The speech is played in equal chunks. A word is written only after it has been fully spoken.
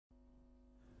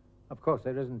Of course,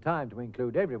 there isn't time to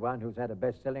include everyone who's had a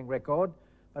best-selling record,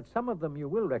 but some of them you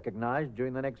will recognize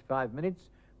during the next 5 minutes,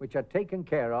 which are taken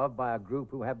care of by a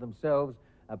group who have themselves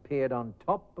appeared on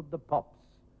Top of the Pops,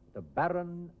 the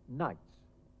Barron Knights.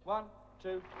 1,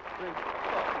 2, 3, 4.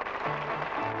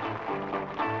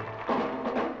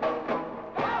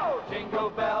 Oh, jingle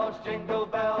bells,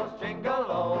 jingle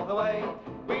all the way.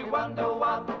 We wonder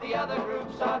what the other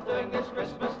groups are doing this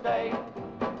Christmas Day.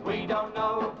 We don't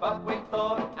know, but we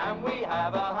thought, and we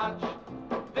have a hunch.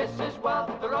 This is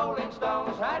what the Rolling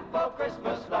Stones had for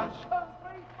Christmas lunch. 2, 3,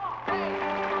 4.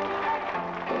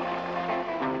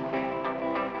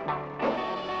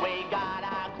 We got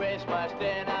our Christmas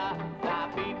dinner, the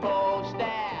people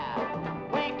stare.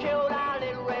 We killed our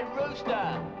little red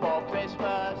rooster for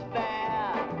Christmas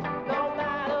fare. No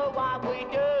matter what we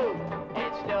do,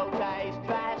 it still tastes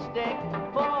drastic.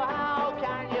 For how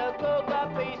can you cook a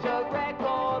piece of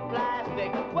record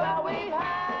plastic? Well, we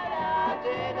had our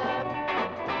dinner,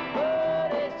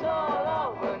 but it's all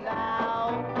over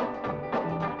now.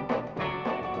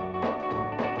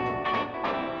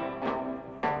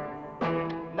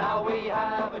 Now we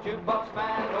have a jukebox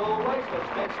man who always looks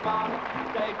a bit smart.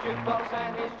 Dave Jukebox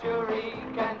and his jury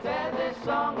can tear this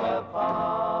song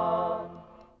apart.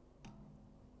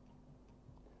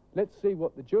 Let's see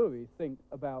what the jury think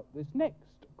about this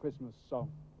next Christmas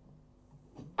song.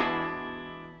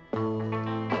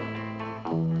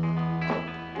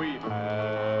 We've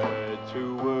had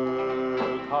to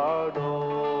work hard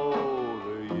all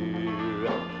the year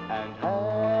and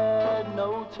had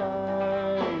no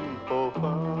time for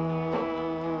fun.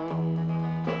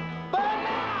 But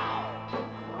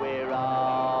now We're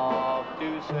off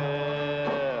to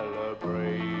celebrate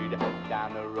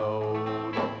down the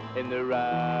road in the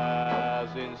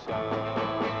rising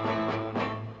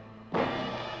sun.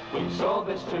 We saw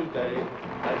this today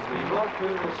as we walked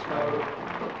through the snow.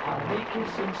 Honey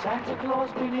kissing Santa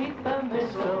Claus beneath the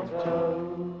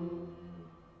mistletoe.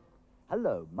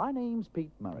 Hello, my name's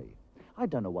Pete Murray. I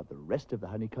don't know what the rest of the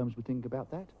honeycombs would think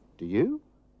about that. Do you?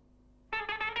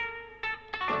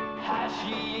 Has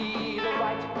she the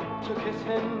right to kiss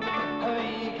him?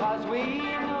 Because we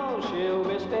know she'll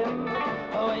miss him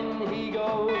when he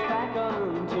goes back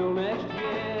until next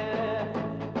year.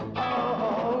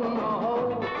 Oh,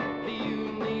 no,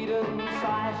 you needn't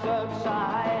size up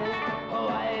size.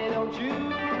 Why don't you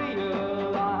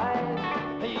realize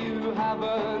you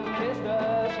haven't kissed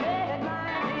us yet,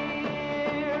 my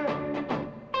dear?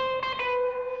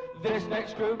 This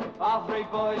next group are 3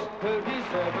 boys who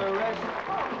deserve a rest.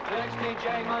 The next DJ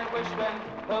might wish them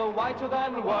a whiter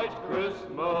than white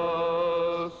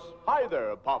Christmas. Hi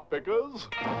there, pop pickers.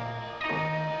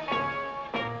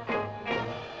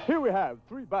 Here we have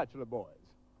 3 bachelor boys.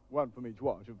 One from each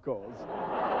watch, of course.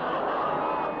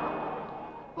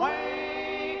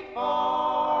 Wait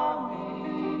for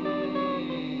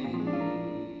me,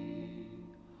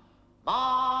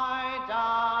 my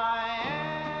Diane,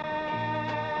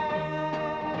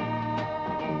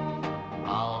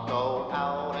 I'll go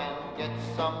out and get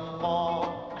some more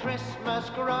Christmas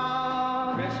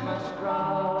grub. Christmas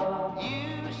grub.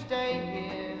 You stay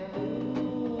here,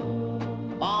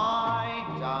 my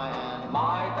Diane,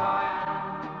 My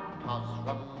Diane. 'cause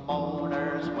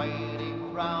Ramona's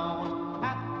waiting round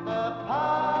at the pub.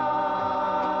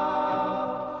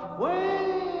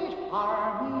 Wait for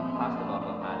me, Pass the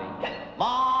bottle, Paddy.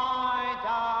 my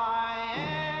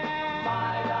Diane,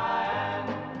 My Diane,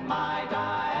 my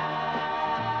Diane.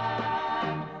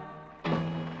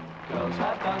 Girls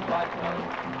have done quite well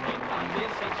in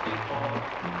 1964.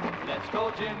 Let's call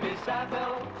Jimmy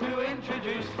Savile to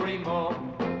introduce 3 more.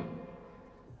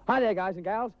 Hi there, guys and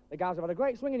gals. The gals have had a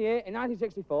great swinging year in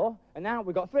 1964, and now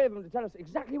we've got 3 of them to tell us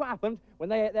exactly what happened when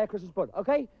they ate their Christmas bud.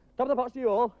 Okay? Top of the pots to you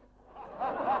all.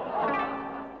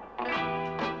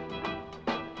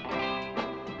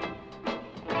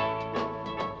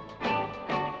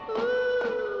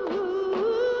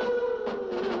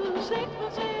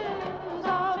 Sixpences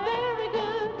are very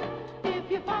good if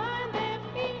you find them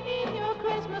in your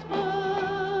Christmas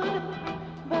bud.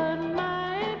 But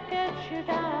might get you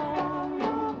down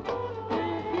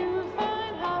if you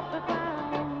find half a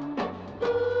crown.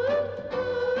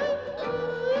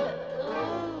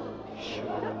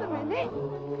 Just a minute.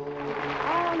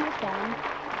 I understand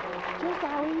just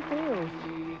how he feels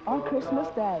on Christmas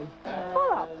Day.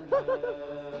 Full up.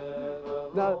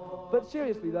 No, but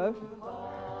seriously, though,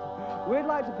 we'd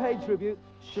like to pay tribute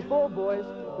to 4 boys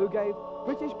who gave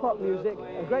British pop music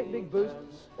a great big boost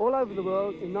all over the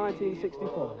world in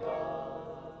 1964.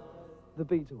 The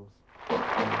Beatles.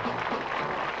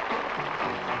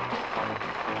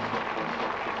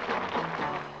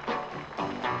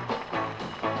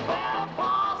 Well,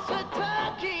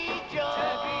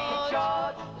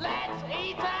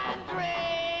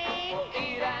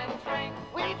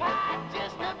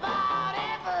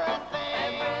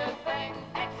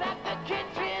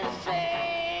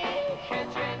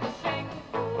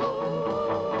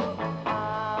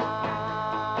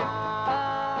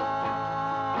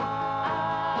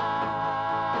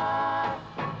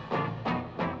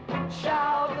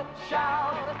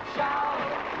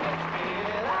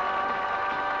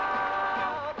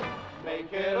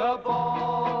 hit a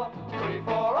ball, free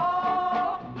for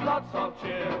all, lots of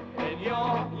cheer in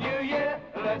your new year.